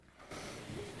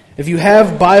If you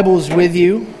have Bibles with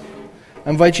you, I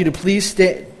invite you to please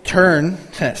turn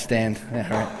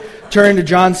to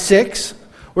John 6.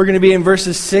 We're going to be in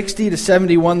verses 60 to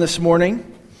 71 this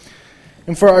morning.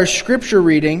 And for our scripture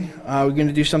reading, we're going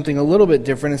to do something a little bit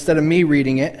different. Instead of me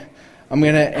reading it, I'm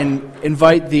going to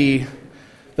invite the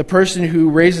person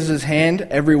who raises his hand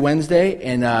every Wednesday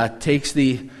and takes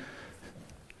the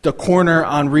corner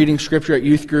on reading scripture at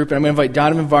youth group. And I'm going to invite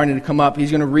Donovan Varney to come up.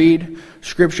 He's going to read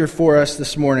scripture for us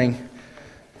this morning.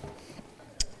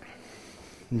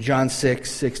 John 6,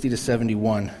 60 to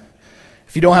 71.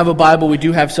 If you don't have a Bible, we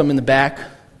do have some in the back,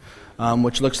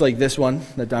 which looks like this one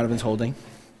that Donovan's holding.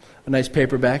 A nice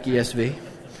paperback, ESV.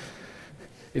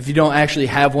 If you don't actually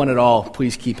have one at all,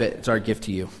 please keep it. It's our gift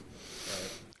to you.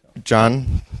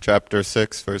 John chapter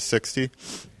 6, verse 60.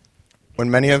 When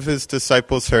many of his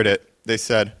disciples heard it, they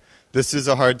said, "This is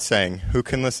a hard saying. Who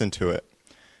can listen to it?"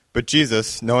 But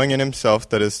Jesus, knowing in himself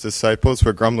that his disciples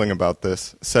were grumbling about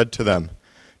this, said to them,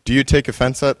 "Do you take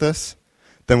offense at this?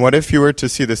 Then what if you were to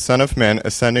see the Son of Man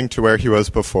ascending to where he was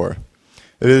before?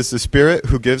 It is the Spirit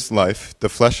who gives life. The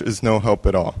flesh is no help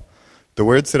at all. The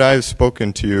words that I have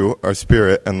spoken to you are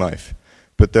spirit and life.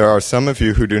 But there are some of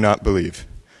you who do not believe."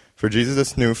 For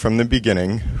Jesus knew from the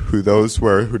beginning who those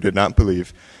were who did not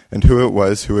believe, and who it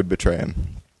was who would betray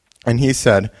him. And he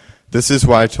said, "This is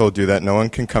why I told you that no one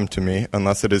can come to me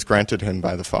unless it is granted him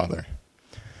by the Father."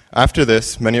 After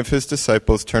this, many of his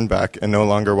disciples turned back and no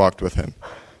longer walked with him.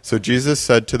 So Jesus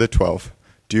said to the 12,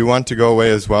 "Do you want to go away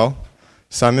as well?"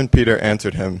 Simon Peter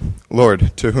answered him,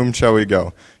 "Lord, to whom shall we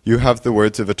go? You have the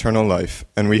words of eternal life,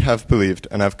 and we have believed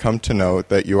and have come to know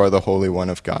that you are the Holy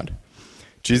One of God."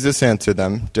 Jesus answered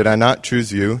them, "Did I not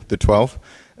choose you, the 12?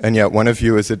 And yet one of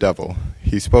you is a devil."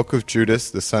 He spoke of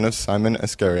Judas, the son of Simon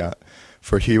Iscariot,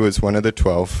 for he was one of the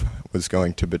 12, was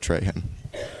going to betray him.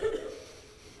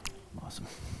 Awesome.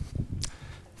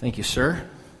 Thank you, sir.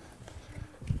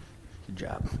 Good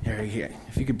job. Here.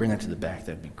 If you could bring that to the back,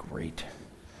 that'd be great.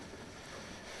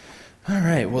 All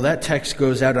right, well, that text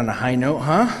goes out on a high note,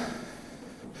 huh?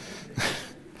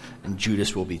 And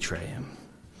Judas will betray him.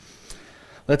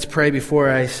 Let's pray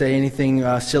before I say anything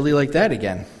silly like that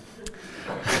again.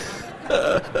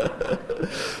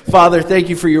 Father, thank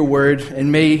you for your word,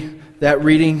 and may that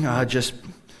reading just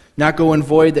not go in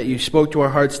void, that you spoke to our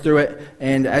hearts through it.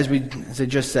 And as I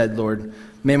just said, Lord,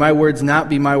 may my words not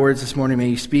be my words this morning. May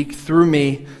you speak through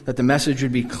me, that the message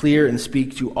would be clear and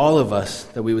speak to all of us,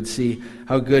 that we would see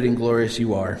how good and glorious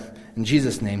you are. In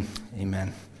Jesus' name,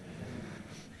 amen.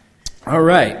 All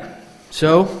right,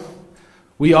 so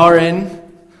we are in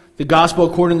the Gospel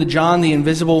according to John, the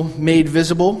invisible made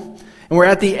visible. And we're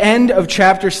at the end of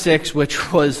chapter 6,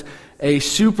 which was a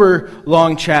super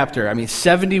long chapter.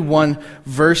 71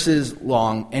 verses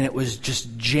long, and it was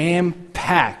just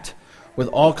jam-packed with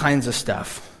all kinds of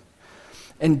stuff.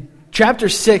 And chapter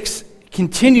 6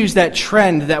 continues that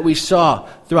trend that we saw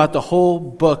throughout the whole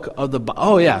book of the Bible.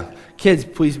 Oh yeah, kids,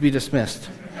 please be dismissed.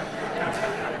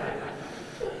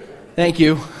 Thank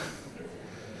you.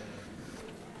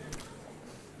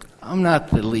 I'm not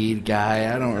the lead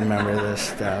guy. I don't remember this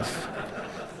stuff.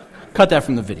 Cut that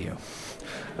from the video.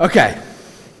 Okay.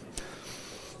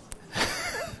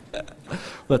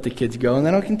 Let the kids go, and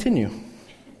then I'll continue.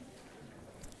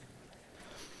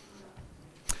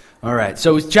 All right,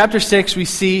 so with chapter 6, we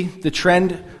see the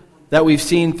trend that we've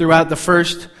seen throughout the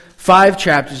first 5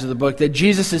 chapters of the book, that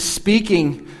Jesus is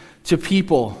speaking to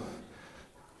people.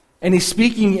 And he's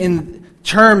speaking in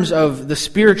terms of the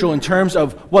spiritual, in terms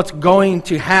of what's going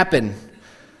to happen.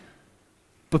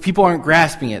 But people aren't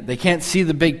grasping it. They can't see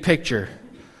the big picture.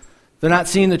 They're not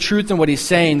seeing the truth in what he's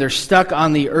saying. They're stuck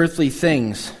on the earthly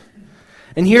things.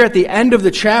 And here at the end of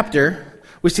the chapter,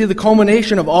 we see the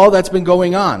culmination of all that's been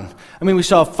going on. We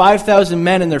saw 5,000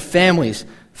 men and their families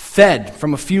fed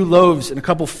from a few loaves and a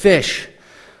couple fish.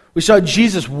 We saw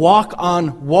Jesus walk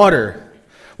on water.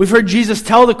 We've heard Jesus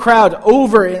tell the crowd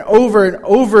over and over and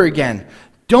over again,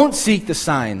 don't seek the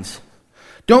signs.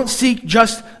 Don't seek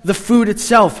just the food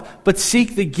itself, but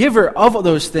seek the giver of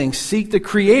those things. Seek the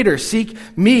Creator. Seek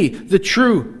me, the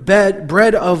true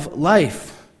bread of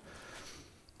life.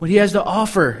 What he has to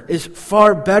offer is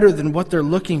far better than what they're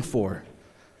looking for.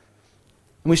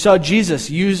 And we saw Jesus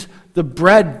use the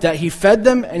bread that he fed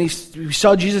them, and we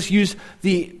saw Jesus use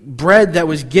the bread that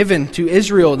was given to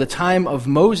Israel in the time of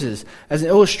Moses as an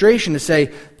illustration to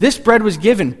say, this bread was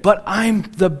given, but I'm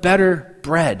the better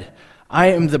bread. I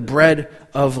am the bread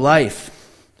of life.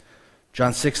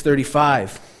 John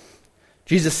 6:35.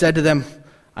 Jesus said to them,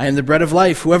 I am the bread of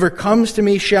life. Whoever comes to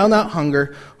me shall not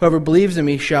hunger. Whoever believes in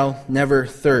me shall never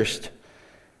thirst.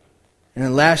 And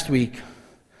then last week,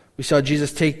 we saw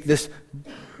Jesus take this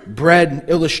bread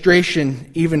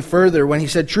illustration even further when he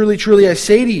said, "Truly, truly, I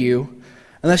say to you,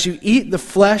 unless you eat the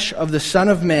flesh of the Son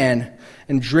of Man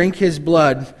and drink his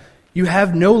blood, you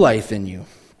have no life in you.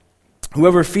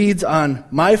 Whoever feeds on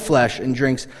my flesh and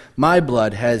drinks my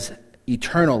blood has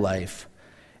eternal life,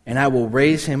 and I will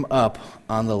raise him up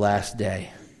on the last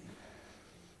day."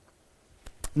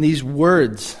 And these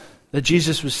words that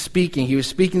Jesus was speaking, he was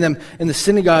speaking them in the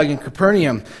synagogue in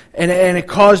Capernaum, and it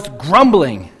caused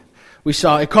grumbling. We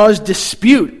saw it caused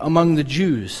dispute among the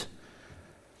Jews.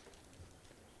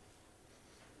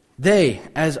 They,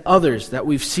 as others that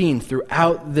we've seen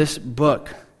throughout this book,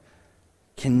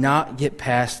 cannot get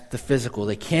past the physical.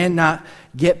 They cannot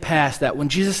get past that. When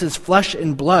Jesus says flesh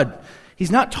and blood,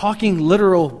 he's not talking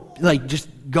literal, like just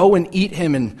go and eat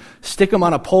him and stick him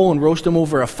on a pole and roast him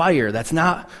over a fire. That's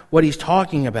not what he's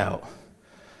talking about.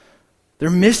 They're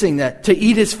missing that. To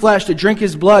eat his flesh, to drink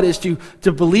his blood, is to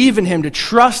believe in him, to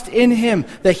trust in him,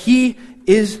 that he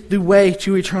is the way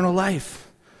to eternal life.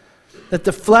 That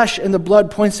the flesh and the blood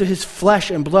points to his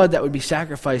flesh and blood that would be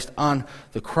sacrificed on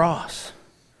the cross.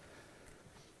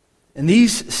 And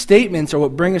these statements are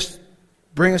what bring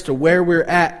us to where we're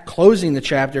at closing the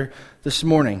chapter this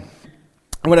morning.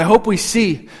 And what I hope we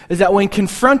see is that when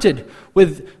confronted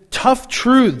with tough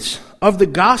truths of the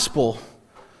gospel,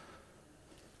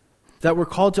 that we're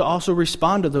called to also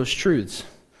respond to those truths.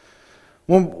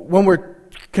 When we're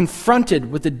confronted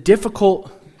with the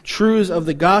difficult truths of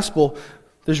the gospel,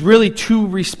 there's really two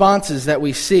responses that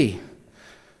we see: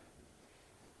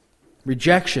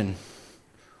 rejection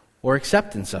or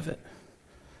acceptance of it.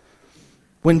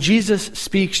 When Jesus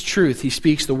speaks truth, he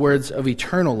speaks the words of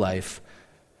eternal life.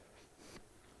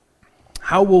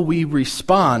 How will we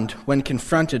respond when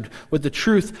confronted with the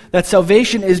truth that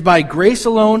salvation is by grace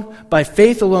alone, by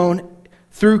faith alone,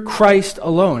 through Christ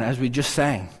alone, as we just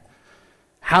sang?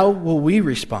 How will we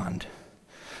respond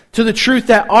to the truth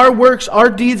that our works, our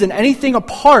deeds, and anything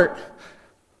apart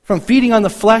from feeding on the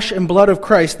flesh and blood of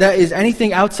Christ, that is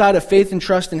anything outside of faith and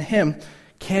trust in him,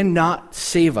 cannot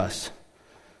save us?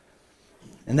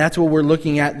 And that's what we're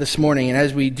looking at this morning. And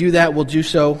as we do that, we'll do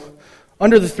so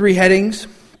under the three headings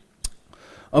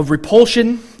of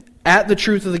repulsion at the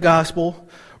truth of the gospel,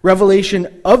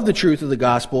 revelation of the truth of the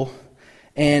gospel,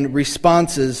 and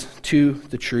responses to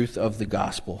the truth of the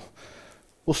gospel.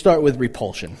 We'll start with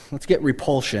repulsion. Let's get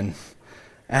repulsion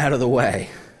out of the way.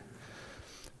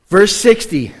 Verse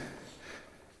 60,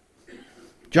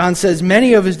 John says,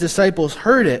 "Many of his disciples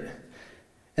heard it,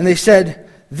 and they said,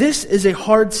 'This is a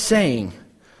hard saying.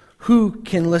 Who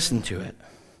can listen to it?'"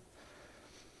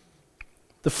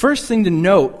 The first thing to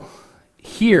note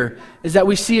here is that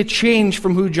we see a change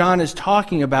from who John is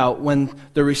talking about when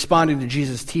they're responding to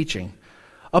Jesus' teaching.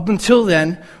 Up until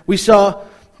then, we saw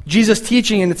Jesus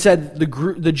teaching and it said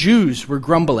the Jews were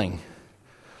grumbling.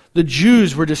 The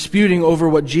Jews were disputing over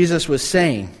what Jesus was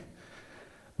saying.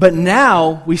 But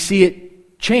now we see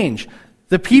it change.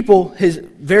 The people, his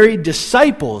very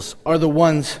disciples, are the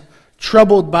ones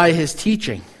troubled by his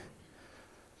teaching.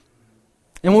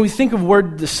 And when we think of the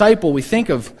word disciple, we think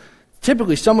of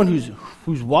typically someone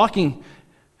who's walking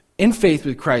in faith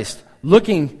with Christ,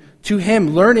 looking to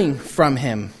him, learning from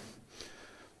him.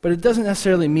 But it doesn't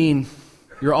necessarily mean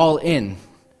you're all in.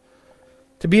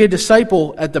 To be a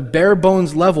disciple at the bare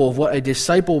bones level of what a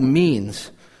disciple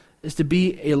means is to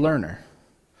be a learner,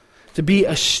 to be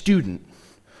a student.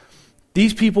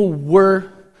 These people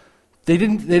they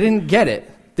didn't get it.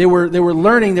 They were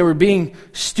learning, they were being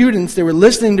students, they were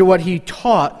listening to what he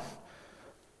taught,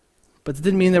 but it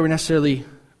didn't mean they were necessarily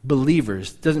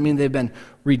believers. It doesn't mean they've been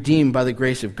redeemed by the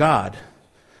grace of God.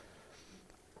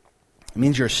 It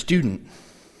means you're a student.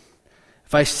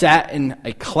 If I sat in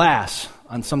a class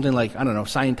on something like,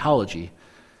 Scientology,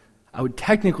 I would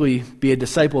technically be a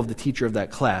disciple of the teacher of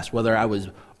that class, whether I was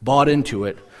bought into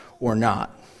it or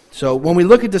not. So when we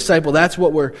look at disciple, that's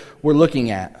what we're looking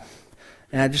at.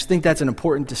 And I just think that's an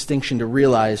important distinction to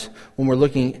realize when we're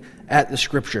looking at the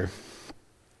Scripture.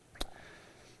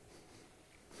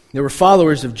 They were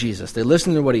followers of Jesus. They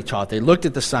listened to what he taught. They looked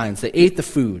at the signs. They ate the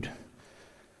food.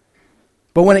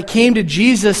 But when it came to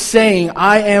Jesus saying,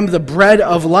 "I am the bread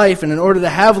of life, and in order to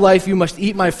have life, you must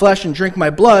eat my flesh and drink my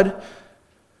blood,"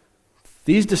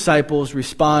 these disciples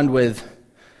respond with,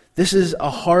 "This is a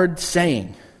hard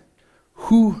saying.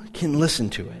 Who can listen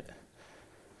to it?"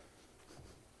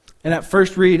 And at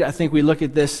first read, I think we look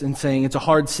at this and saying it's a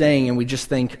hard saying, and we just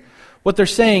think, what they're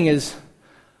saying is,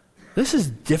 this is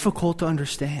difficult to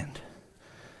understand.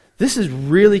 This is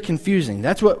really confusing.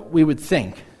 That's what we would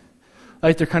think.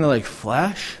 Like they're kind of like,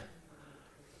 flesh?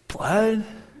 Blood?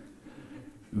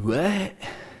 What?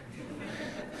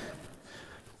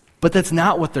 But that's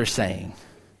not what they're saying.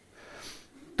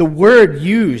 the word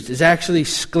used is actually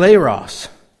skleros,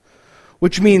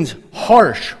 which means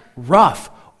harsh, rough,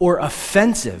 or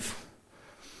offensive.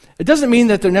 It doesn't mean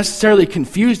that they're necessarily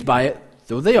confused by it,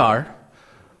 though they are,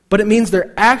 but it means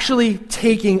they're actually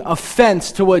taking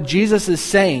offense to what Jesus is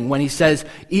saying when he says,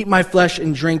 "Eat my flesh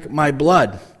and drink my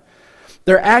blood."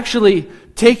 They're actually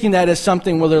taking that as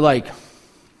something where they're like,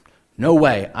 "No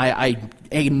way, I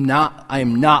am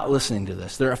not listening to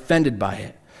this." They're offended by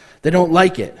it. They don't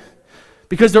like it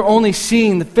because they're only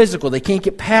seeing the physical. They can't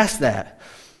get past that.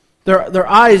 Their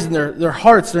eyes and their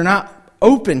hearts, they're not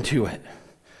open to it.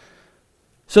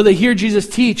 So they hear Jesus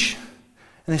teach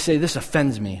and they say, "This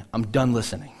offends me. I'm done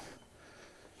listening."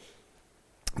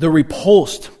 They're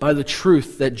repulsed by the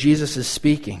truth that Jesus is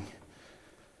speaking.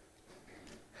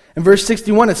 In verse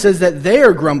 61, it says that they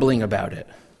are grumbling about it.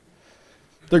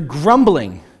 They're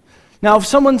grumbling. Now, if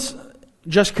someone's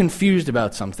just confused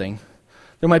about something,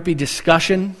 there might be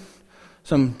discussion,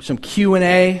 some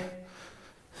Q&A,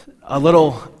 a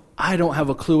little, "I don't have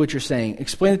a clue what you're saying.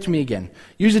 Explain it to me again."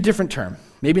 Use a different term.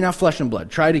 Maybe not flesh and blood.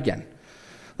 Try it again.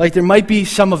 Like there might be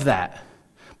some of that,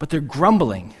 but they're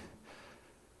grumbling.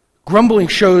 Grumbling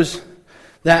shows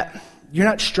that you're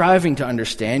not striving to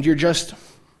understand. You're just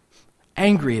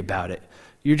angry about it.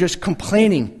 You're just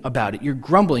complaining about it. You're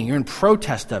grumbling. You're in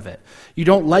protest of it. You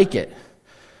don't like it.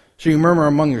 So you murmur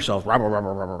among yourselves, "Rah, rah, rah,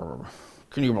 rah, rah, rah.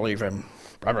 Can you believe him?"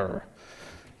 Rah, rah, rah.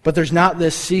 But there's not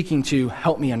this seeking to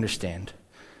help me understand.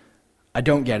 "I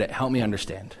don't get it. Help me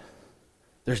understand."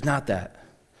 There's not that.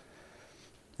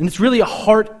 And it's really a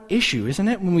heart issue, isn't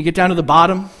it? When we get down to the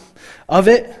bottom of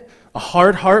it, a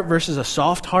hard heart versus a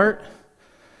soft heart.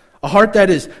 A heart that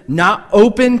is not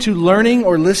open to learning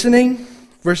or listening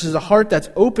versus a heart that's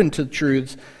open to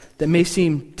truths that may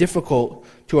seem difficult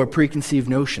to our preconceived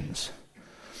notions.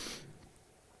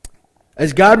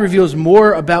 As God reveals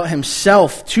more about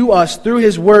himself to us through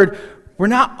his word, we're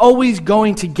not always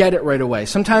going to get it right away.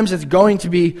 Sometimes it's going to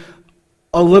be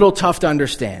a little tough to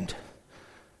understand.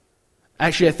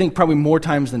 Actually, I think probably more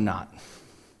times than not.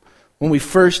 When we're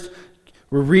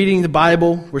reading the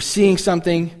Bible, we're seeing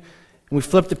something, and we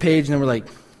flip the page, and then we're like,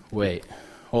 "Wait,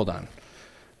 hold on.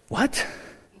 What?"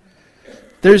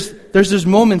 There's those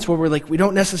moments where we're like, we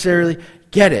don't necessarily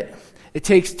get it. It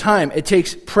takes time. It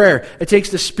takes prayer. It takes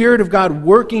the Spirit of God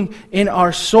working in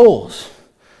our souls.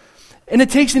 And it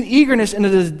takes an eagerness and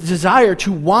a desire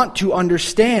to want to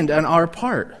understand on our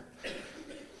part.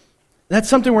 That's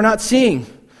something we're not seeing.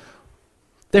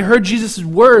 They heard Jesus'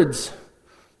 words,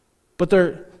 but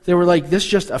they were like, "This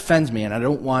just offends me, and I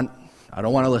don't want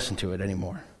to listen to it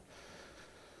anymore."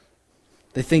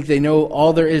 They think they know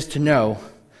all there is to know,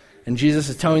 and Jesus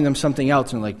is telling them something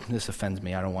else, and they're like, "This offends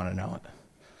me, I don't want to know it."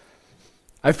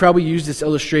 I've probably used this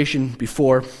illustration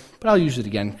before, but I'll use it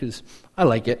again because I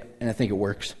like it, and I think it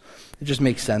works. It just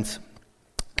makes sense.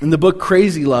 In the book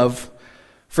Crazy Love,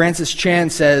 Francis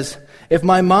Chan says, "If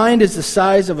my mind is the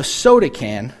size of a soda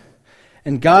can,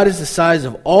 and God is the size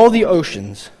of all the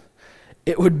oceans,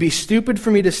 it would be stupid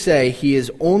for me to say he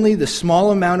is only the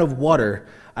small amount of water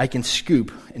I can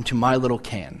scoop into my little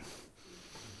can."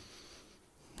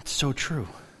 It's so true.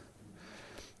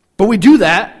 But we do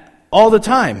that all the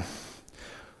time.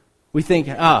 We think,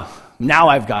 now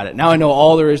I've got it. Now I know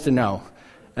all there is to know.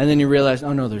 And then you realize,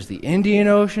 oh no, there's the Indian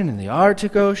Ocean and the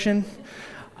Arctic Ocean.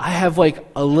 I have like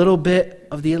a little bit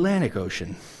of the Atlantic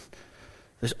Ocean.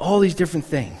 There's all these different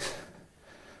things.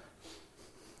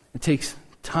 It takes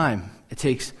time. It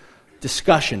takes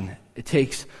discussion. It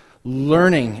takes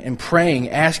learning and praying,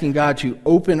 asking God to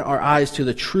open our eyes to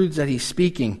the truths that he's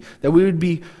speaking, that we would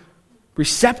be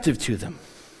receptive to them.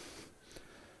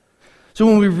 So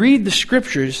when we read the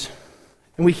scriptures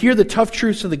and we hear the tough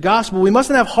truths of the gospel, we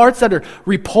mustn't have hearts that are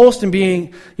repulsed and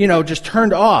being, just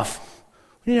turned off.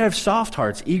 We need to have soft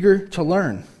hearts, eager to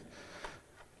learn.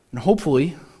 And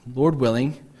hopefully, Lord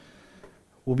willing,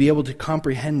 we'll be able to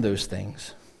comprehend those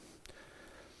things.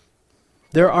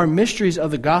 There are mysteries of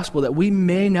the gospel that we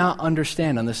may not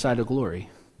understand on this side of glory.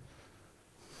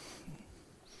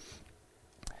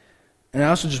 And I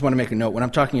also just want to make a note, when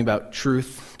I'm talking about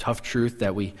truth, tough truth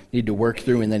that we need to work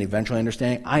through and then eventually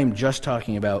understand, I am just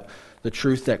talking about the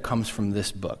truth that comes from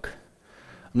this book.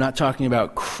 I'm not talking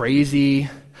about crazy,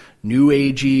 new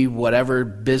agey, whatever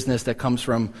business that comes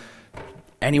from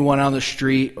anyone on the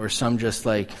street or some just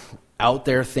like out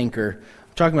there thinker.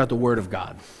 I'm talking about the Word of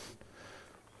God.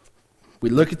 We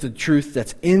look at the truth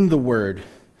that's in the Word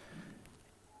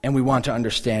and we want to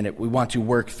understand it. We want to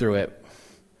work through it.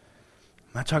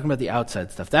 I'm not talking about the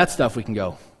outside stuff. That stuff we can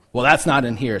go, well, that's not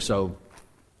in here, so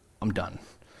I'm done.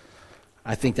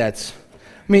 I think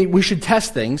we should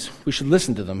test things. We should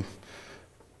listen to them.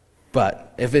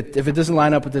 But if it doesn't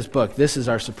line up with this book, this is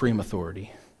our supreme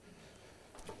authority.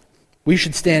 We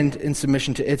should stand in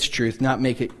submission to its truth, not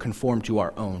make it conform to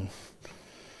our own.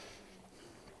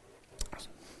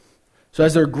 So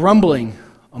as they're grumbling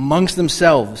amongst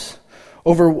themselves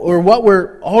over what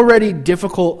were already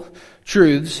difficult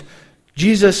truths,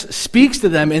 Jesus speaks to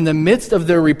them in the midst of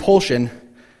their repulsion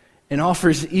and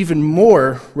offers even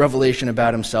more revelation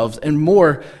about himself and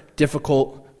more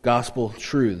difficult gospel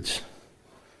truths.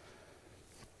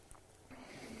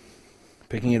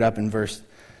 Picking it up in verse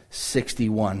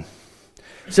 61.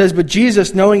 It says, "But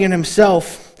Jesus, knowing in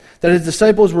himself that his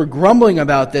disciples were grumbling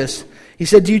about this, he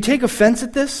said, 'Do you take offense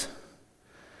at this?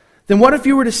 Then what if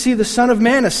you were to see the Son of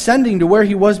Man ascending to where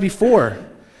he was before?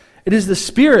 It is the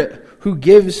Spirit who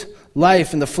gives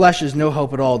life, and the flesh is no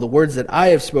help at all. The words that I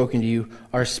have spoken to you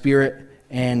are spirit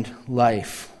and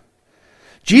life.'"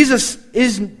 Jesus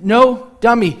is no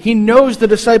dummy. He knows the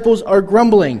disciples are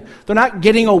grumbling. They're not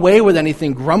getting away with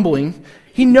anything grumbling.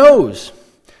 He knows.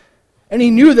 And he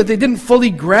knew that they didn't fully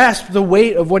grasp the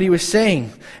weight of what he was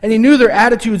saying. And he knew their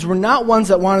attitudes were not ones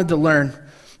that wanted to learn,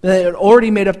 that they had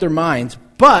already made up their minds.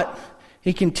 But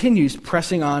he continues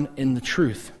pressing on in the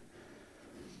truth.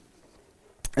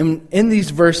 And in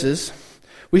these verses,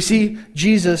 we see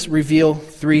Jesus reveal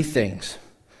three things.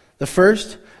 The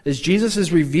first is Jesus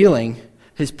is revealing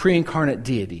his pre-incarnate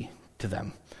deity to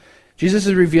them. Jesus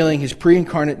is revealing his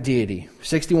pre-incarnate deity.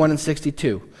 61 and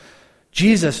 62.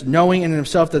 Jesus, knowing in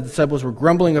himself that the disciples were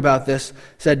grumbling about this,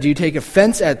 said, "Do you take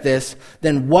offense at this?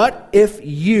 Then what if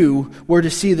you were to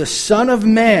see the Son of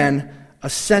Man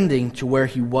ascending to where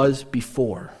he was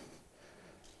before?"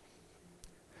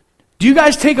 Do you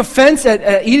guys take offense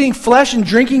at eating flesh and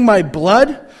drinking my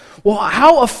blood? Well,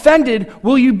 how offended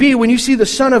will you be when you see the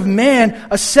Son of Man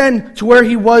ascend to where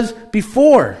he was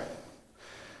before?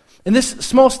 And this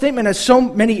small statement has so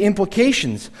many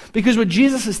implications, because what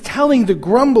Jesus is telling the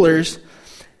grumblers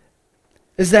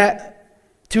is that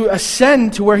to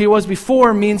ascend to where he was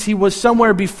before means he was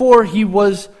somewhere before he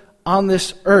was on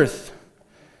this earth.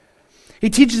 He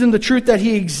teaches them the truth that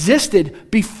he existed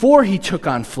before he took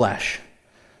on flesh.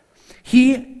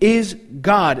 He is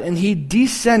God, and he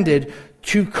descended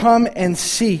to come and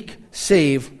seek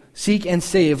and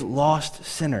save lost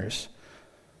sinners.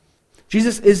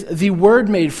 Jesus is the Word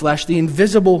made flesh, the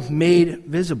invisible made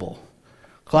visible.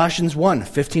 Colossians 1,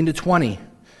 15 to 20.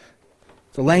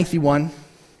 It's a lengthy one,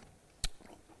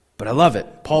 but I love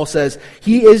it. Paul says,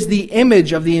 "He is the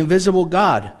image of the invisible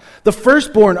God, the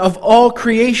firstborn of all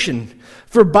creation.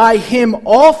 For by him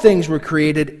all things were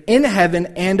created in heaven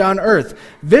and on earth,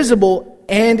 visible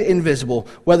and invisible,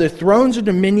 whether thrones or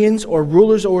dominions or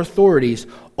rulers or authorities.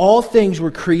 All things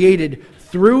were created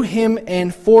through him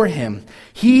and for him.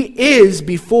 He is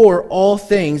before all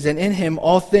things, and in him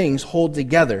all things hold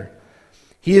together.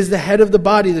 He is the head of the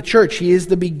body, the church. He is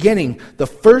the beginning, the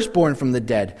firstborn from the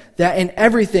dead, that in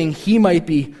everything he might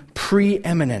be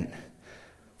preeminent.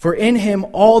 For in him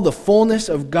all the fullness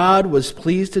of God was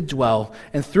pleased to dwell,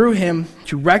 and through him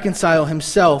to reconcile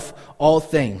himself all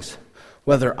things,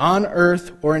 whether on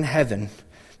earth or in heaven,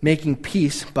 making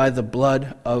peace by the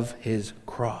blood of his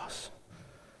cross."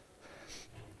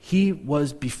 He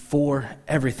was before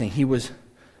everything. He was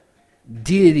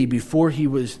deity before he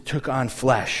took on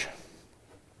flesh.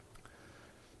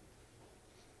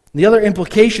 The other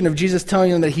implication of Jesus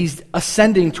telling them that he's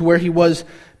ascending to where he was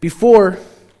before,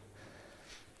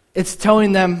 it's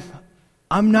telling them,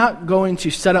 I'm not going to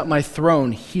set up my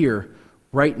throne here,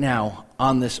 right now,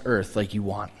 on this earth like you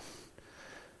want.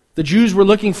 The Jews were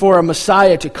looking for a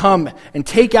Messiah to come and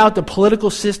take out the political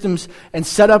systems and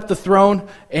set up the throne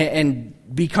and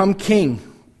become king.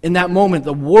 In that moment,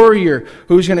 the warrior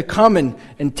who's going to come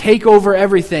and take over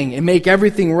everything and make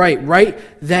everything right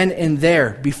then and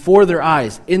there, before their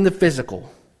eyes, in the physical.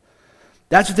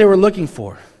 That's what they were looking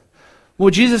for.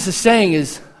 What Jesus is saying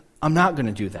is, I'm not going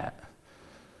to do that.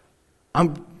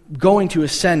 I'm going to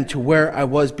ascend to where I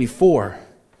was before.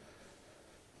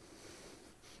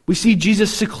 We see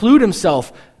Jesus seclude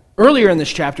himself earlier in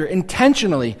this chapter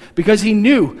intentionally because he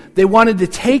knew they wanted to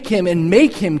take him and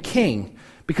make him king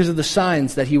because of the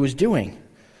signs that he was doing.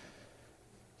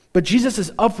 But Jesus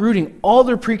is uprooting all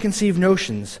their preconceived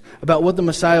notions about what the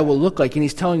Messiah will look like, and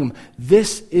he's telling them,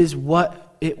 this is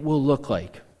what it will look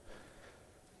like.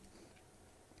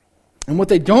 And what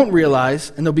they don't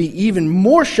realize, and they'll be even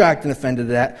more shocked and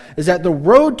offended at, is that the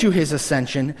road to his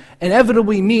ascension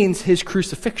inevitably means his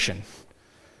crucifixion.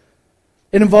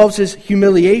 It involves his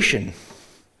humiliation.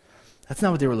 That's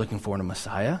not what they were looking for in a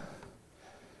Messiah.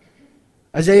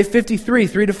 Isaiah 53,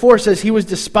 3-4 says, he was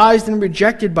despised and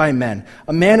rejected by men,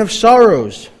 a man of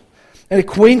sorrows and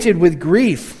acquainted with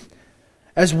grief.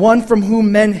 As one from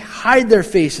whom men hide their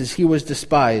faces, he was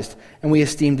despised, and we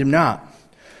esteemed him not.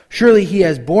 Surely he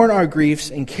has borne our griefs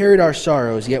and carried our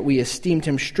sorrows, yet we esteemed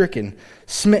him stricken,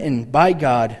 smitten by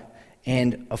God,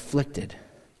 and afflicted.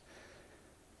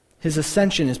 His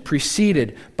ascension is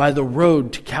preceded by the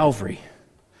road to Calvary.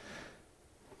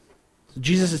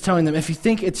 Jesus is telling them, if you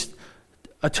think it's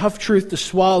a tough truth to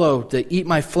swallow, to eat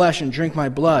my flesh and drink my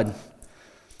blood,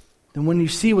 then when you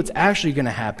see what's actually going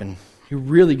to happen, you're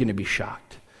really going to be shocked.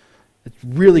 It's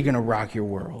really going to rock your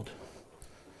world.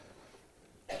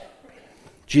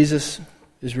 Jesus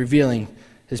is revealing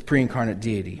his pre-incarnate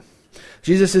deity.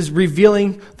 Jesus is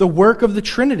revealing the work of the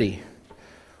Trinity.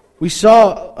 We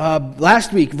saw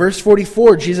last week, verse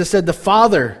 44, Jesus said the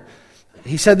Father,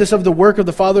 he said this of the work of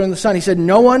the Father and the Son. He said,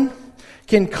 no one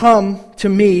can come to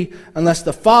me unless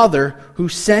the Father who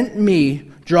sent me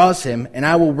draws him, and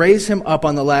I will raise him up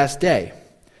on the last day.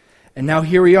 And now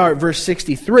here we are at verse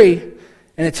 63,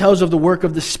 and it tells of the work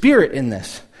of the Spirit in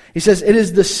this. He says, it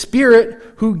is the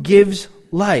Spirit who gives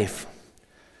life.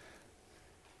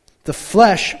 The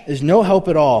flesh is no help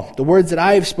at all. The words that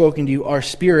I have spoken to you are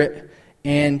spirit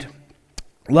and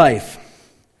life.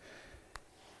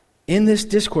 In this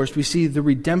discourse, we see the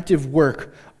redemptive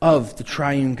work of the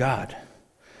triune God.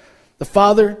 The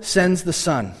Father sends the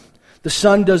Son. The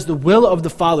Son does the will of the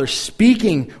Father,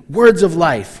 speaking words of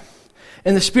life.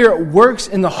 And the Spirit works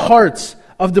in the hearts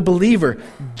of the believer,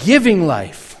 giving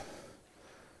life.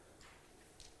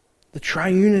 The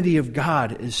triunity of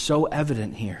God is so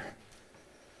evident here.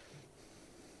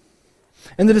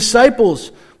 And the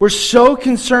disciples were so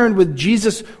concerned with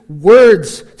Jesus'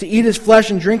 words to eat his flesh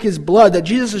and drink his blood that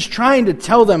Jesus is trying to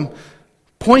tell them,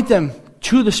 point them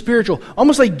to the spiritual,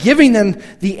 almost like giving them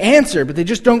the answer, but they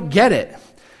just don't get it.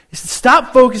 He said,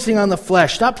 stop focusing on the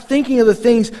flesh. Stop thinking of the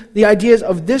things, the ideas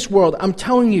of this world. I'm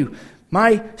telling you,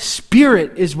 my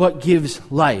Spirit is what gives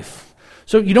life.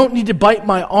 So you don't need to bite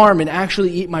my arm and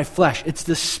actually eat my flesh. It's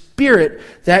the Spirit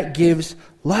that gives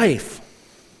life.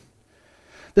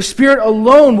 The Spirit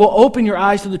alone will open your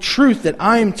eyes to the truth that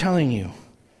I am telling you.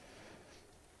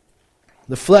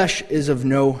 The flesh is of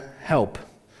no help.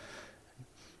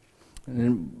 And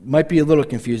it might be a little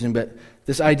confusing, but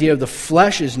this idea of the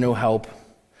flesh is no help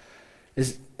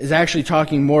is actually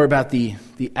talking more about the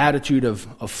attitude of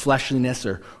fleshliness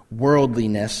or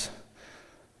worldliness.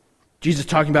 Jesus is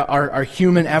talking about our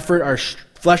human effort, our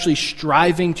fleshly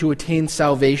striving to attain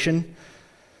salvation.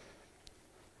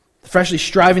 The fleshly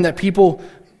striving that people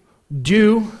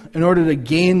do in order to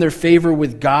gain their favor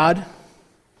with God.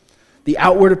 The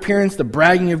outward appearance, the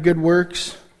bragging of good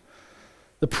works,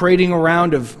 the parading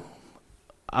around of,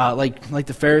 like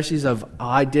the Pharisees of,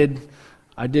 I did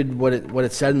what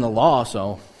it said in the law,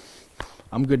 so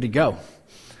I'm good to go.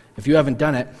 If you haven't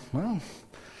done it, well,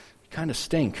 you kind of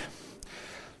stink.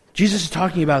 Jesus is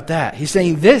talking about that. He's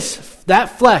saying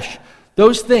that flesh,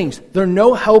 those things, they're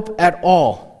no help at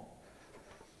all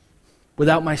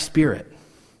without my Spirit.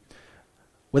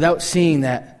 Without seeing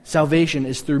that salvation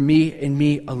is through me and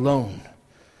me alone.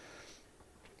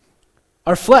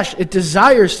 Our flesh, it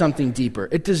desires something deeper.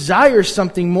 It desires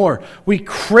something more. We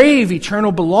crave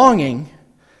eternal belonging,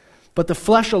 but the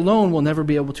flesh alone will never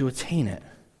be able to attain it.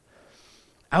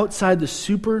 Outside the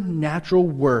supernatural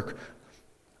work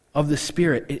of the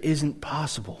Spirit, it isn't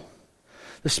possible.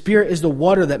 The Spirit is the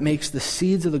water that makes the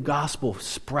seeds of the gospel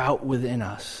sprout within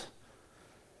us.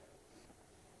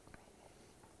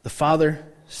 The Father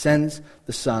sends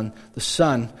the Son. The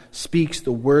Son speaks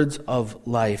the words of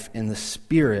life, and the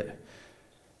Spirit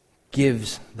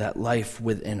gives that life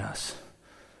within us.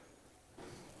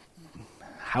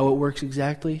 How it works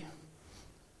exactly,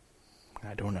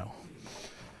 I don't know.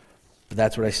 But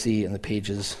that's what I see in the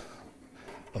pages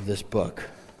of this book.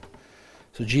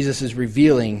 So Jesus is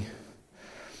revealing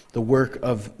the work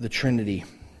of the Trinity.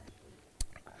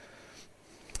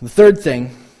 The third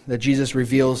thing that Jesus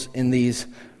reveals in these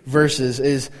verses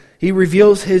is he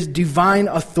reveals his divine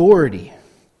authority.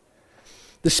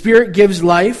 The Spirit gives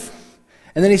life,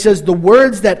 and then he says, the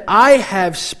words that I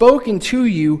have spoken to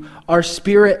you are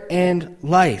spirit and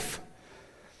life.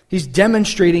 He's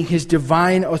demonstrating his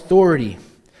divine authority.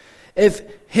 If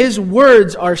his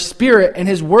words are spirit and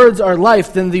his words are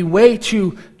life, then the way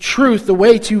to truth, the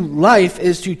way to life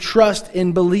is to trust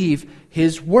and believe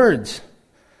his words.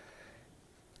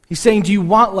 He's saying, do you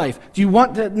want life? Do you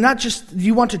want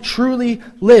to truly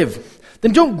live?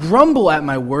 Then don't grumble at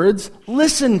my words.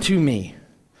 Listen to me.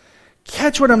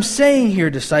 Catch what I'm saying here,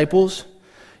 disciples.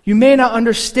 You may not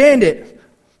understand it,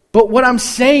 but what I'm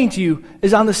saying to you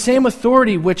is on the same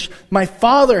authority which my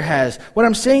Father has. What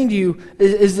I'm saying to you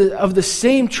is of the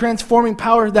same transforming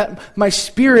power that my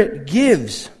Spirit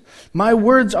gives. My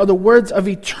words are the words of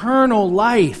eternal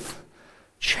life.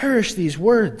 Cherish these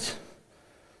words.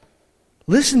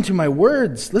 Listen to my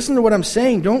words. Listen to what I'm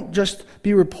saying. Don't just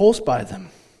be repulsed by them.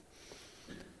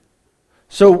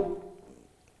 So,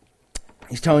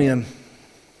 he's telling them,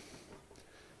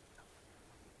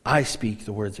 I speak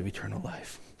the words of eternal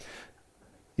life.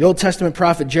 The Old Testament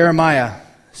prophet Jeremiah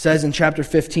says in chapter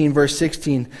 15, verse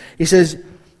 16, he says,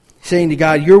 saying to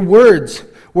God, your words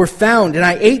were found and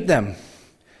I ate them,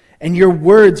 and your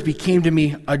words became to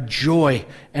me a joy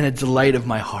and a delight of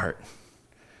my heart.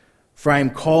 For I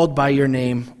am called by your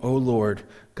name, O Lord,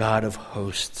 God of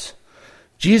hosts.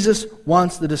 Jesus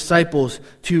wants the disciples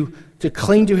to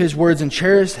cling to his words and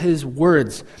cherish his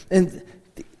words, and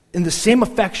with the same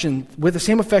affection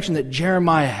that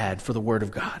Jeremiah had for the word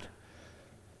of God.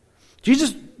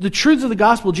 Jesus, the truths of the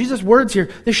gospel, Jesus' words here,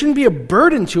 they shouldn't be a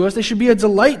burden to us. They should be a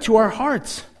delight to our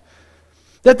hearts.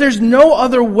 That there's no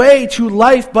other way to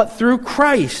life but through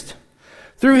Christ,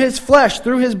 through his flesh,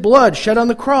 through his blood shed on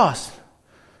the cross.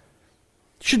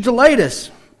 It should delight us.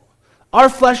 Our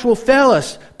flesh will fail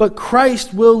us, but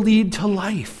Christ will lead to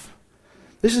life.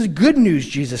 This is good news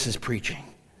Jesus is preaching.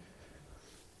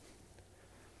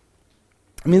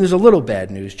 I mean, there's a little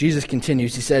bad news. Jesus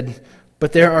continues. He said,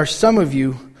 but there are some of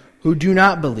you who do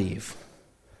not believe.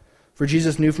 For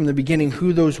Jesus knew from the beginning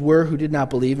who those were who did not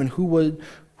believe and who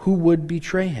would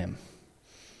betray him.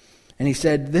 And he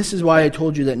said, this is why I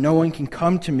told you that no one can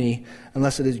come to me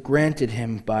unless it is granted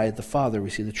him by the Father.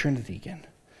 We see the Trinity again.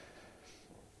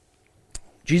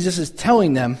 Jesus is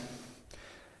telling them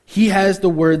he has the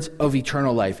words of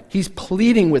eternal life. He's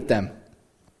pleading with them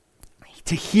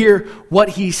to hear what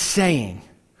he's saying.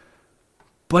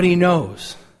 But he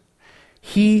knows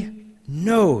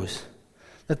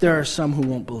that there are some who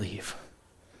won't believe.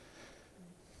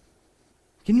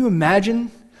 Can you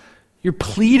imagine? You're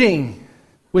pleading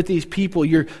with these people.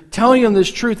 You're telling them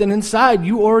this truth, and inside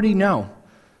you already know.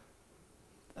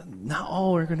 Not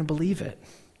all are going to believe it.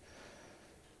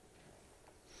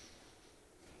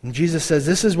 And Jesus says,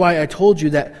 this is why I told you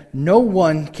that no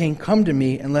one can come to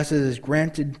me unless it is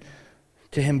granted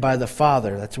to him by the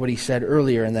Father. That's what he said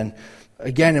earlier. And then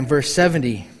again in verse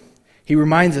 70, he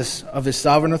reminds us of his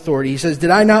sovereign authority. He says,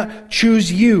 did I not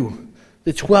choose you,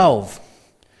 the 12?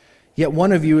 Yet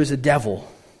one of you is a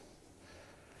devil.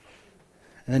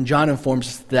 And then John informs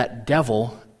us that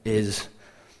devil is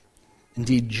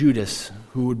indeed Judas,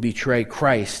 who would betray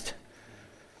Christ.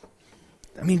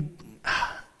 I mean,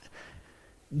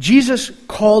 Jesus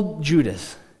called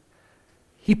Judas.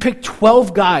 He picked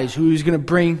 12 guys who he was going to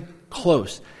bring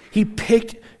close. He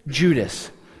picked Judas.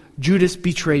 Judas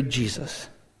betrayed Jesus.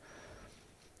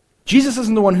 Jesus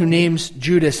isn't the one who names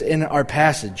Judas in our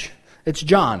passage. It's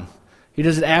John. He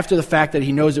does it after the fact that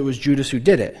he knows it was Judas who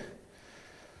did it.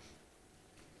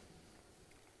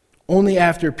 Only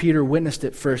after Peter witnessed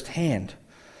it firsthand.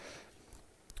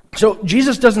 So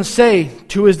Jesus doesn't say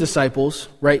to his disciples,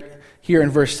 right here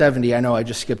in verse 70, I know I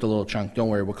just skipped a little chunk, don't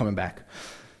worry, we're coming back.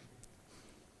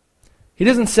 He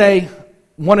doesn't say,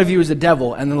 one of you is a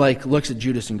devil, and then looks at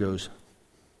Judas and goes.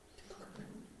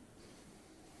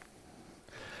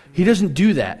 He doesn't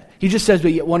do that. He just says,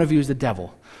 but yet one of you is the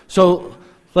devil. So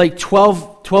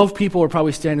 12 people are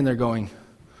probably standing there going,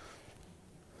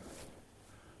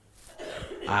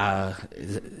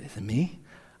 is it me?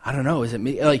 I don't know, is it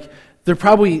me? They're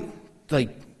probably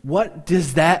what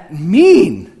does that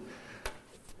mean?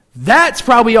 That's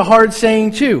probably a hard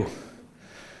saying too.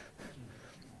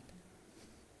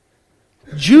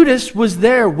 Judas was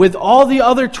there with all the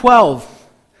other 12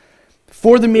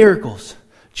 for the miracles.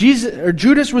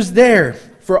 Judas was there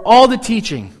for all the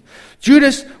teaching.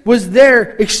 Judas was there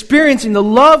experiencing the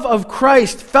love of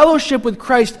Christ, fellowship with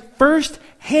Christ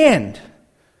firsthand.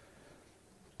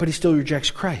 But he still rejects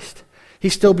Christ. He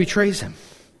still betrays him,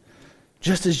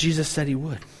 just as Jesus said he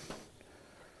would.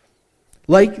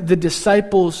 Like the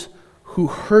disciples who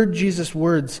heard Jesus'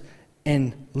 words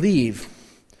and leave,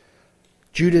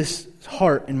 Judas'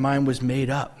 heart and mind was made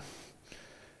up.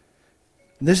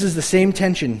 This is the same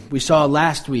tension we saw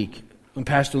last week when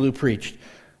Pastor Lou preached.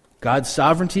 God's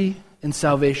sovereignty and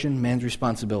salvation, man's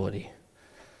responsibility.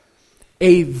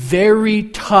 A very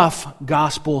tough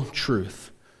gospel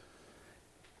truth.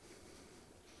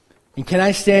 And can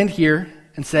I stand here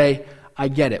and say, I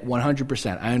get it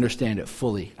 100%. I understand it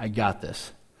fully. I got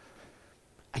this.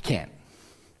 I can't.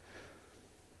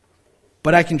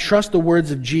 But I can trust the words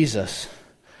of Jesus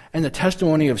and the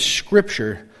testimony of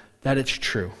Scripture that it's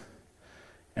true.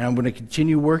 And I'm going to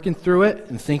continue working through it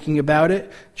and thinking about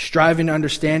it, striving to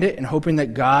understand it, and hoping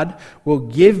that God will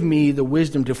give me the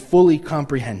wisdom to fully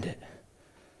comprehend it.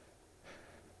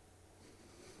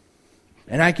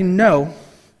 And I can know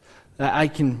that I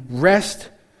can rest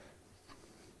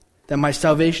that my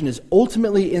salvation is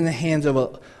ultimately in the hands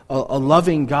of a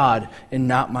loving God and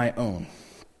not my own.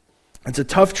 It's a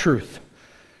tough truth.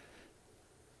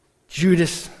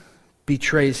 Judas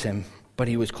betrays him, but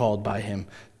he was called by him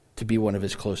to be one of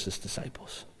his closest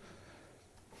disciples.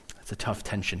 That's a tough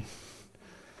tension.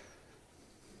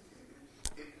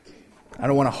 I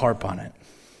don't want to harp on it.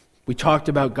 We talked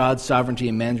about God's sovereignty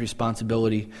and man's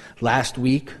responsibility last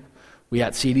week. We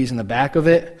got CDs in the back of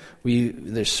it.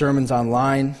 There's sermons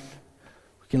online.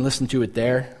 We can listen to it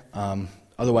there.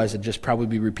 Otherwise, I'd just probably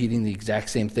be repeating the exact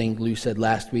same thing Lou said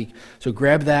last week. So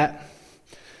grab that.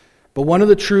 But one of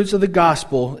the truths of the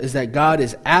gospel is that God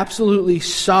is absolutely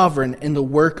sovereign in the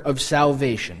work of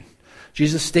salvation.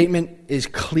 Jesus' statement is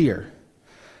clear.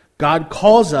 God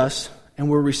calls us, and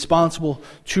we're responsible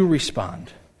to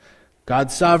respond.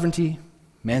 God's sovereignty,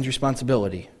 man's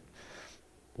responsibility.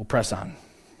 We'll press on.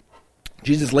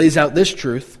 Jesus lays out this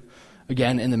truth,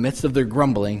 again, in the midst of their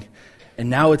grumbling, and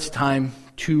now it's time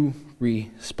to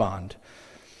respond.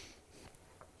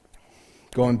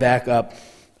 Going back up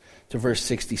to verse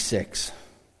 66.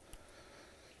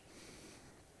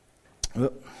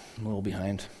 Oh, I'm a little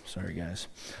behind. Sorry, guys.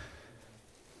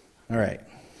 All right.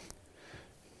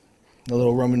 The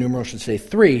little Roman numeral should say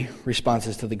 3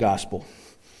 responses to the gospel.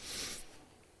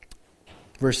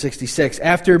 Verse 66.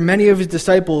 After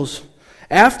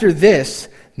this,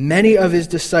 many of his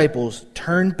disciples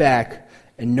turned back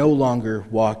and no longer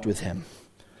walked with him.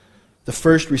 The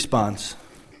first response,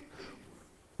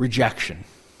 rejection.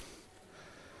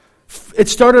 It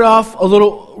started off a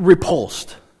little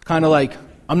repulsed, kind of like,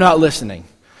 I'm not listening.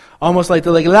 Almost like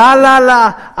they're like, la, la,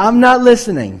 la, I'm not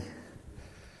listening.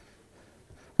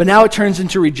 But now it turns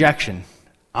into rejection.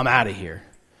 I'm out of here.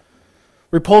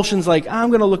 Repulsion's like, I'm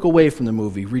going to look away from the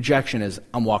movie. Rejection is,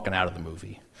 I'm walking out of the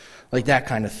movie. Like that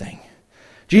kind of thing.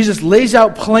 Jesus lays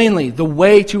out plainly the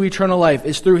way to eternal life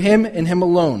is through him and him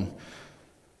alone.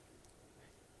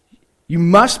 You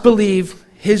must believe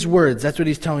his words. That's what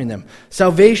he's telling them.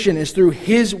 Salvation is through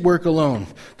his work alone.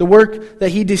 The work that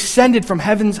he descended from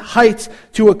heaven's heights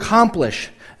to accomplish.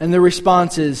 And the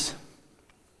response is,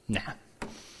 nah.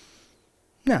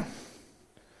 No.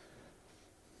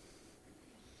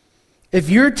 If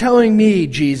you're telling me,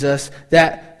 Jesus,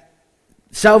 that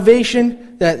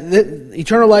salvation, that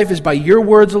eternal life is by your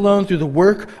words alone, through the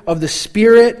work of the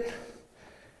Spirit,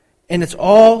 and it's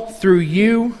all through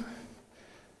you,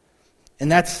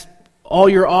 and that's all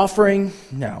you're offering,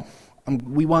 no.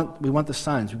 We want the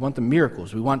signs, we want the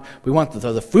miracles, we want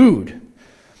the food.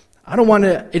 I don't want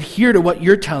to adhere to what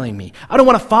you're telling me. I don't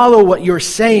want to follow what you're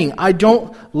saying. I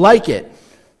don't like it.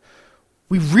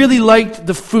 We really liked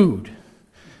the food.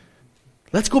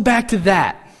 Let's go back to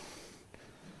that.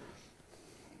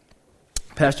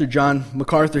 Pastor John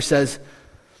MacArthur says,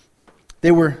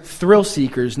 they were thrill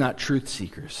seekers, not truth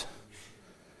seekers.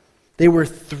 They were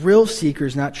thrill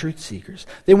seekers, not truth seekers.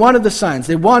 They wanted the signs,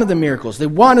 they wanted the miracles, they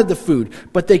wanted the food,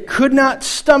 but they could not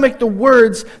stomach the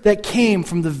words that came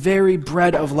from the very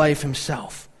bread of life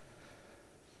himself.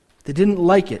 They didn't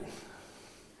like it,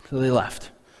 so they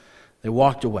left. They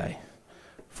walked away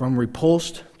from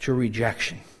repulsed to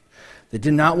rejection. They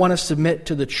did not want to submit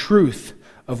to the truth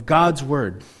of God's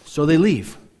word, so they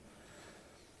leave.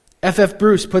 F.F.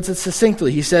 Bruce puts it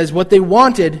succinctly. He says, what they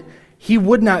wanted, he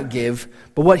would not give,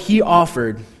 but what he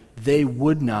offered, they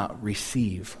would not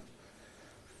receive.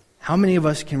 How many of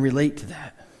us can relate to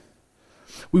that?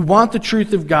 We want the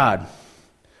truth of God,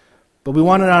 but we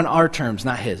want it on our terms,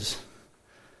 not his.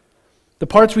 The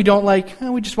parts we don't like,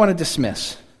 we just want to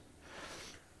dismiss.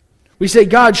 We say,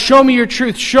 God, show me your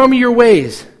truth, show me your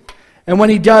ways. And when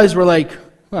he does, we're like,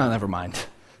 well, never mind.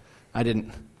 I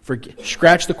didn't forget.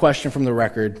 Scratch the question from the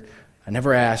record. I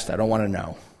never asked. I don't want to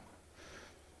know.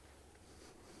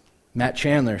 Matt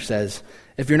Chandler says,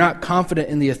 if you're not confident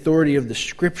in the authority of the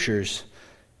Scriptures,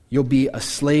 you'll be a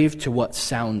slave to what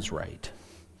sounds right.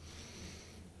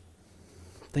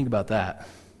 Think about that.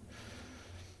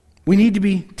 We need to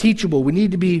be teachable. We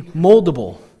need to be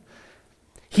moldable.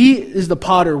 He is the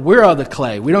potter. We're the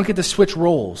clay. We don't get to switch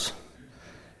roles.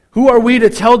 Who are we to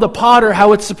tell the potter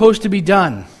how it's supposed to be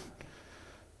done?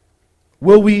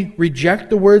 Will we reject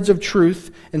the words of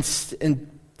truth and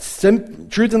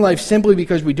truth in life simply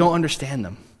because we don't understand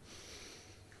them?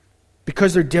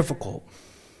 Because they're difficult?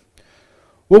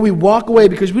 Will we walk away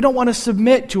because we don't want to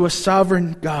submit to a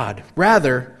sovereign God?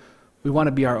 Rather, we want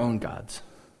to be our own gods.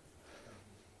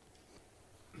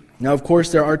 Now, of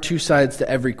course, there are two sides to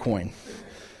every coin.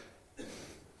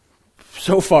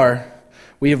 So far,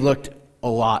 we have looked a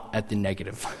lot at the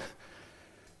negative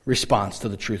response to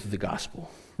the truth of the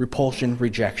gospel. Repulsion,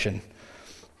 rejection.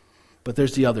 But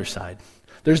there's the other side.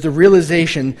 There's the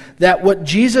realization that what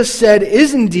Jesus said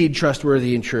is indeed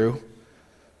trustworthy and true.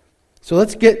 So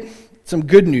let's get some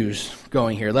good news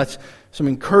going here. Let's some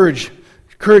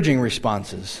encouraging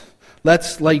responses.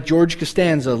 Let's, like George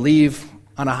Costanza, leave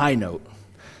on a high note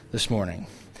this morning.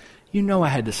 You know I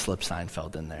had to slip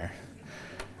Seinfeld in there.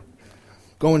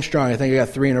 Going strong. I think I got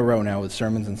 3 in a row now with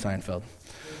sermons and Seinfeld.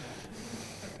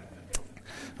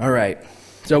 All right.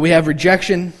 So we have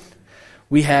rejection.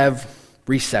 We have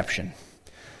reception.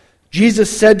 Jesus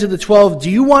said to the 12,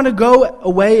 "Do you want to go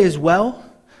away as well?"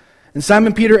 And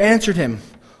Simon Peter answered him,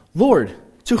 "Lord,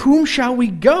 to whom shall we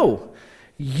go?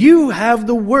 You have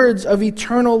the words of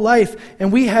eternal life,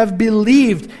 and we have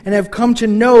believed and have come to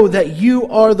know that you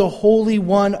are the Holy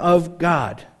One of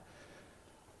God."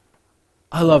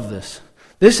 I love this.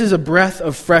 This is a breath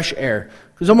of fresh air.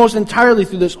 Because almost entirely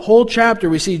through this whole chapter,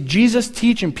 we see Jesus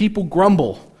teach and people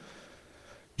grumble.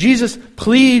 Jesus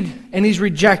plead and he's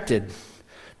rejected.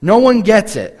 No one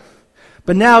gets it.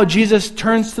 But now Jesus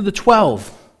turns to the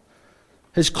 12,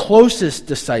 his closest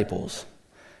disciples.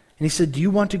 And he said, "Do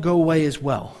you want to go away as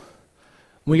well?"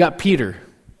 We got Peter,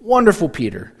 wonderful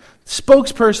Peter,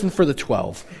 spokesperson for the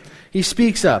 12. He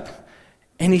speaks up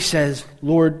and he says,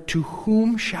 "Lord, to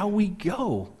whom shall we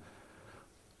go?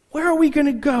 Where are we going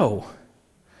to go?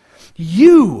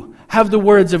 You have the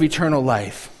words of eternal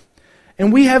life.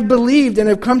 And we have believed and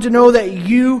have come to know that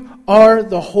you are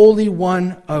the Holy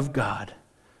One of God."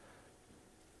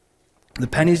 The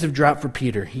pennies have dropped for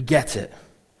Peter. He gets it.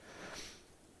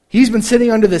 He's been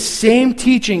sitting under the same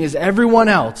teaching as everyone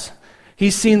else.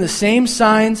 He's seen the same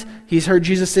signs. He's heard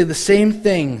Jesus say the same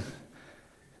thing.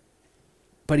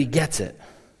 But he gets it.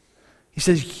 He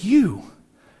says,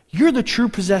 you're the true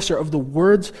possessor of the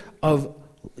words of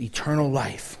eternal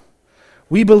life.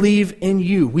 We believe in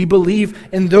you. We believe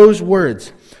in those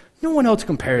words. No one else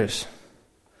compares.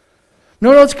 No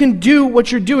one else can do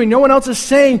what you're doing. No one else is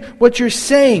saying what you're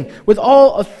saying. With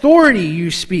all authority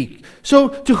you speak. So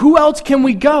to who else can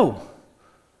we go?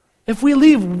 If we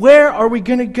leave, where are we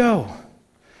going to go?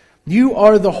 You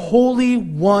are the Holy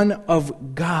One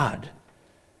of God.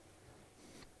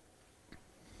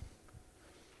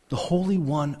 The Holy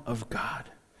One of God.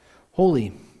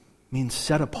 Holy means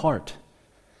set apart.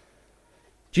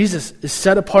 Jesus is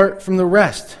set apart from the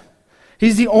rest.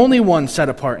 He's the only one set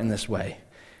apart in this way.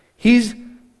 He's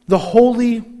the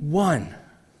Holy One.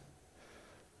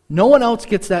 No one else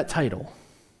gets that title.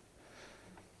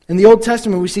 In the Old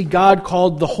Testament, we see God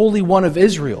called the Holy One of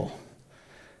Israel.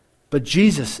 But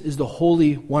Jesus is the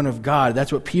Holy One of God.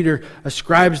 That's what Peter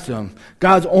ascribes to him.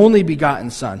 God's only begotten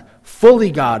Son,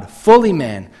 fully God, fully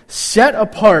man, set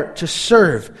apart to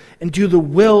serve and do the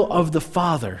will of the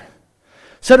Father.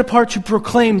 Set apart to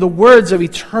proclaim the words of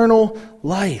eternal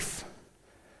life,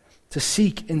 to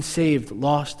seek and save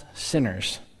lost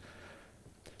sinners.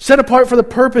 Set apart for the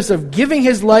purpose of giving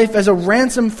his life as a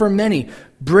ransom for many,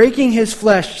 breaking his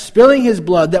flesh, spilling his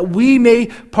blood, that we may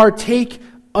partake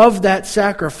of that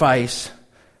sacrifice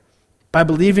by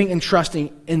believing and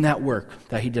trusting in that work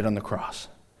that he did on the cross.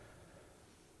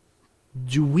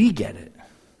 Do we get it?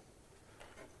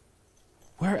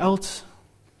 Where else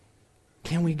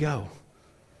can we go?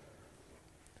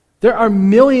 There are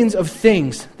millions of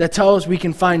things that tell us we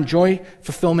can find joy,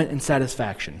 fulfillment, and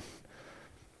satisfaction.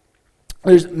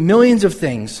 There's millions of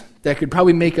things that could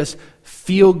probably make us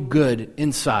feel good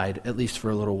inside, at least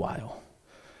for a little while.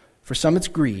 For some it's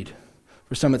greed.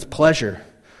 For some it's pleasure.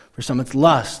 For some it's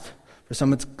lust. For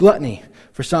some it's gluttony.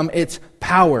 For some it's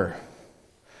power.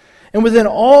 And within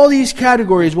all these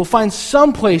categories, we'll find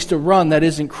some place to run that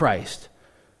isn't Christ.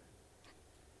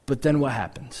 But then what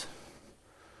happens?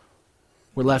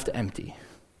 We're left empty.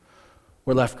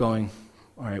 We're left going,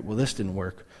 all right, well, this didn't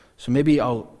work, so maybe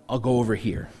I'll go over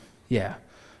here. Yeah.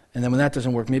 And then when that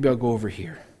doesn't work, maybe I'll go over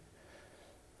here.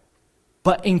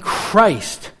 But in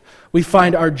Christ, we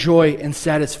find our joy and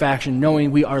satisfaction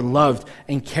knowing we are loved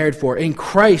and cared for. In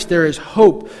Christ, there is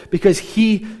hope because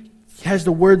he has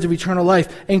the words of eternal life.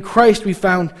 In Christ,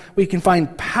 we can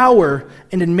find power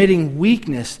in admitting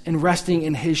weakness and resting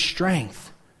in his strength.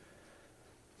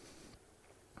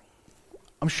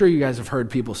 I'm sure you guys have heard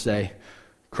people say,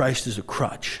 Christ is a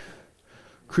crutch.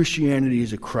 Christianity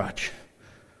is a crutch.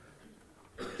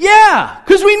 Yeah,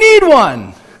 because we need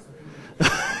one.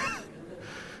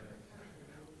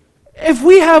 If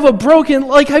we have a broken,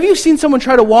 have you seen someone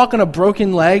try to walk on a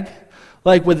broken leg?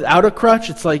 Without a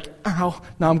crutch? It's like, oh,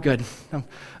 no, I'm good.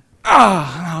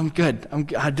 I'm good.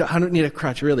 I don't need a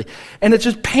crutch, really. And it's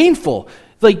just painful.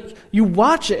 You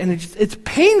watch it and it's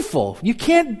painful. You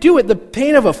can't do it. The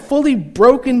pain of a fully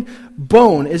broken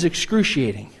bone is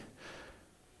excruciating.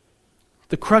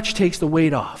 The crutch takes the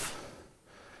weight off.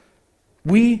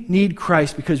 We need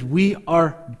Christ because we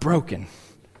are broken.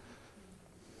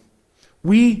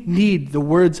 We need the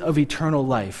words of eternal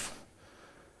life.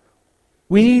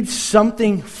 We need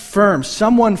something firm,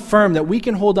 someone firm that we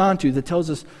can hold on to that tells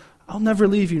us, I'll never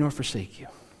leave you nor forsake you.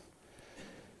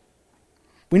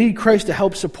 We need Christ to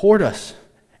help support us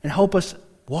and help us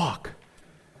walk.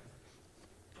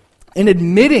 And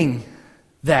admitting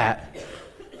that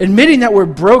we're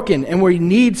broken and we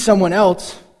need someone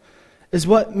else is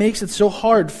what makes it so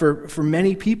hard for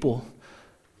many people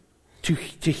to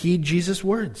heed Jesus'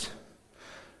 words.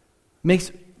 It makes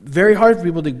it very hard for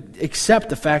people to accept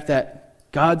the fact that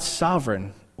God's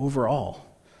sovereign over all.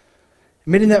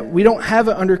 Admitting that we don't have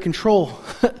it under control,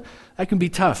 that can be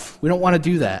tough. We don't want to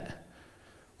do that.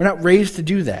 We're not raised to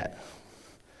do that.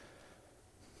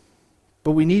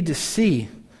 But we need to see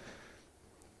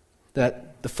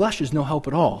that the flesh is no help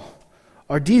at all.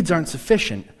 Our deeds aren't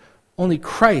sufficient. Only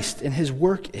Christ and his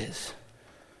work is.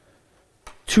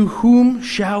 To whom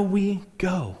shall we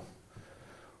go?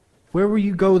 Where will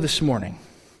you go this morning?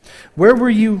 Where will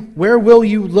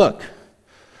you look?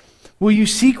 Will you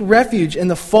seek refuge in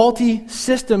the faulty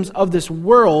systems of this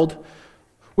world?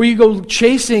 Will you go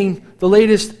chasing the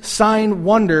latest sign,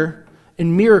 wonder,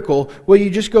 and miracle? Will you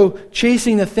just go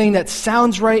chasing the thing that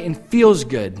sounds right and feels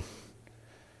good?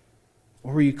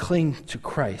 Or will you cling to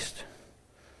Christ?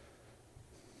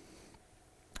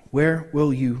 Where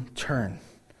will you turn?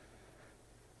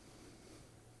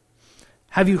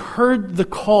 Have you heard the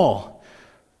call,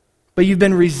 but you've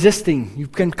been resisting?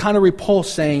 You've been kind of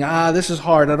repulsed, saying, this is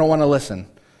hard, I don't want to listen.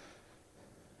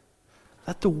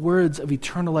 Let the words of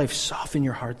eternal life soften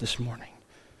your heart this morning.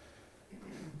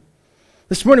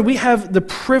 This morning we have the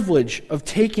privilege of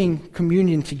taking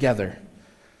communion together.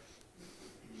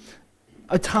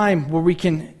 A time where we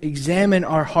can examine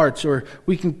our hearts, or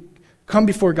we can come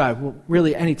before God. Well,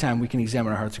 really, anytime we can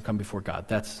examine our hearts and come before God.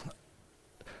 That's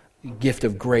a gift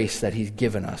of grace that he's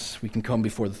given us. We can come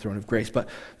before the throne of grace. But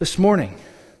this morning,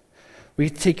 we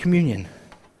take communion.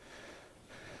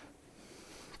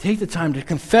 Take the time to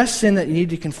confess sin that you need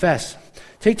to confess.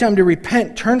 Take time to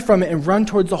repent, turn from it, and run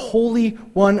towards the Holy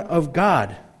One of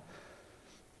God.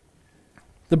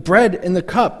 The bread and the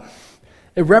cup,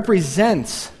 it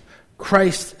represents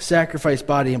Christ's sacrificed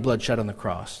body and blood shed on the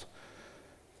cross.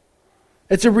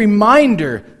 It's a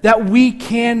reminder that we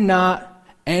cannot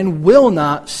and will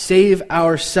not save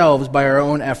ourselves by our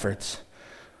own efforts,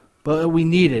 but we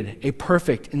needed a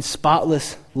perfect and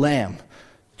spotless lamb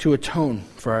to atone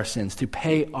for our sins, to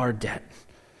pay our debt.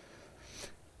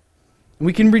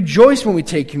 We can rejoice when we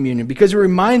take communion because it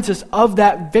reminds us of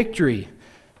that victory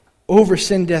over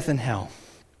sin, death, and hell.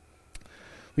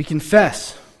 We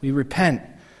confess, we repent,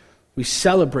 we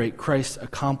celebrate Christ's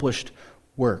accomplished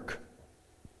work.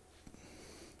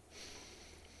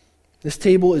 This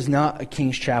table is not a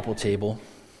King's Chapel table.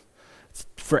 It's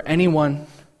for anyone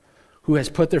who has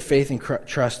put their faith and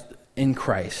trust in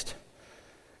Christ.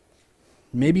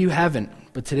 Maybe you haven't,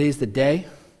 but today's the day.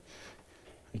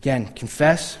 Again,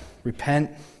 confess,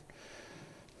 repent,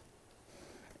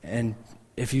 and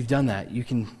if you've done that, you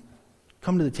can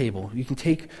come to the table. You can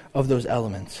take of those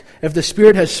elements. If the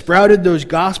Spirit has sprouted those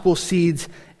gospel seeds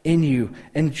in you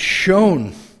and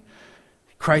shown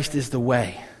Christ is the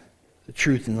way, the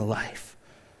truth, and the life.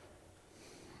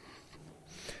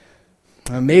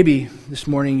 Maybe this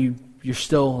morning you're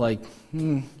still like,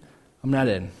 I'm not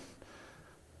in.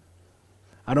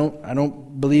 I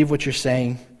don't believe what you're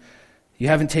saying. You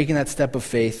haven't taken that step of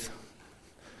faith.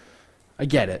 I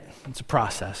get it. It's a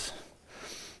process.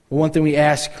 But one thing we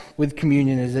ask with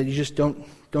communion is that you just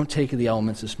don't take the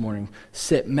elements this morning.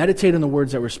 Sit, meditate on the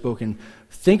words that were spoken.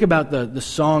 Think about the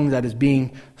song that is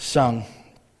being sung.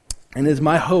 And it is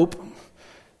my hope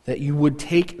that you would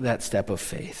take that step of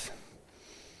faith.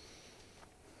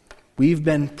 We've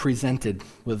been presented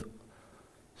with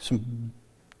some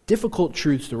difficult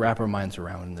truths to wrap our minds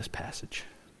around in this passage.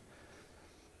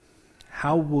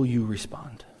 How will you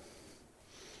respond?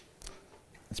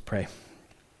 Let's pray.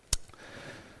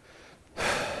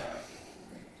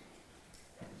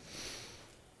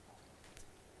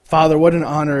 Father, what an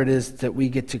honor it is that we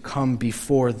get to come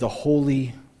before the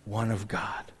Holy One of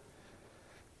God.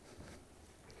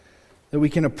 That we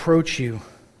can approach you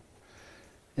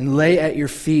and lay at your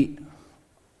feet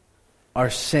our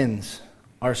sins,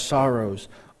 our sorrows,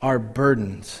 our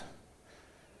burdens,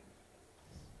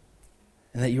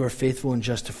 and that you are faithful and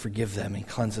just to forgive them and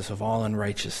cleanse us of all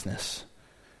unrighteousness.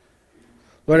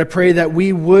 Lord, I pray that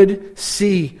we would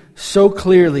see so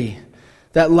clearly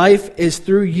that life is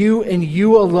through you and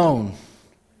you alone,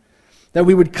 that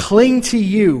we would cling to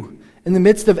you in the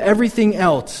midst of everything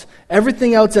else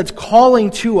that's calling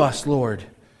to us, Lord.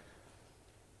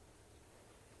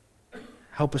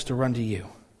 Help us to run to you.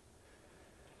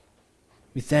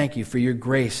 We thank you for your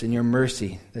grace and your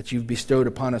mercy that you've bestowed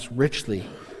upon us richly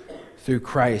through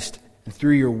Christ and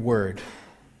through your word.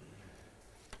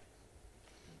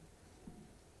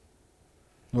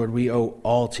 Lord, we owe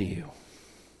all to you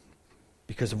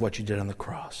because of what you did on the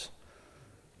cross.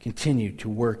 Continue to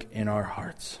work in our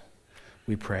hearts.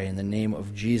 We pray in the name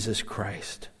of Jesus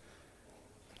Christ.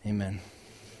 Amen.